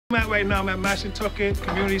Right now, I'm at Mashantucket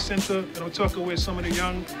Community Center, and I'm talking with some of the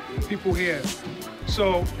young people here.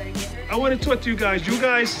 So, I want to talk to you guys. You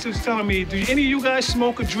guys just telling me, do any of you guys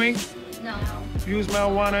smoke or drink? No. Use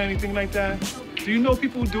marijuana, anything like that? Do you know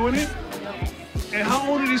people doing it? No. And how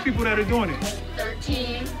old are these people that are doing it?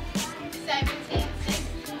 13, 17,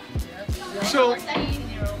 16.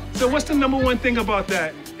 So what's the number one thing about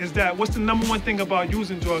that? What's the number one thing about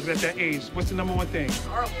using drugs at that age? What's the number one thing?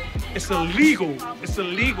 It's illegal. It's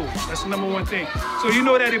illegal. That's the number one thing. So you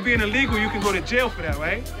know that it being illegal, you can go to jail for that,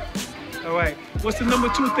 right? All right. What's the number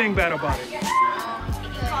two thing bad about it?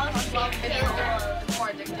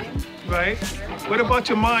 Right? What about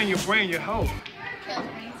your mind, your brain, your health?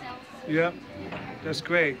 Yeah, that's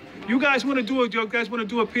great. You guys want to do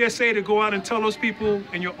a PSA to go out and tell those people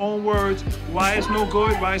in your own words why it's no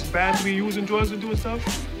good, why it's bad to be using drugs and doing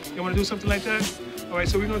stuff? You want to do something like that? All right,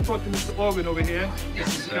 so we're gonna talk to Mr. Organ over here.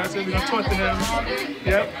 We're gonna talk to him.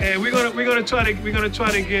 Yep, and we're gonna try to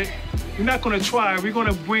get. We're not gonna try. We're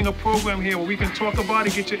gonna bring a program here where we can talk about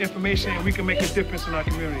it, get your information, and we can make a difference in our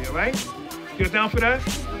community. All right? You're down for that?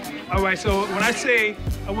 All right. So when I say,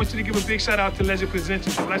 I want you to give a big shout out to Legend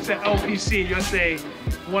Presenters. When I say LPC, you'll say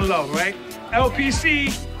one love, right?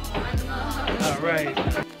 LPC. All right.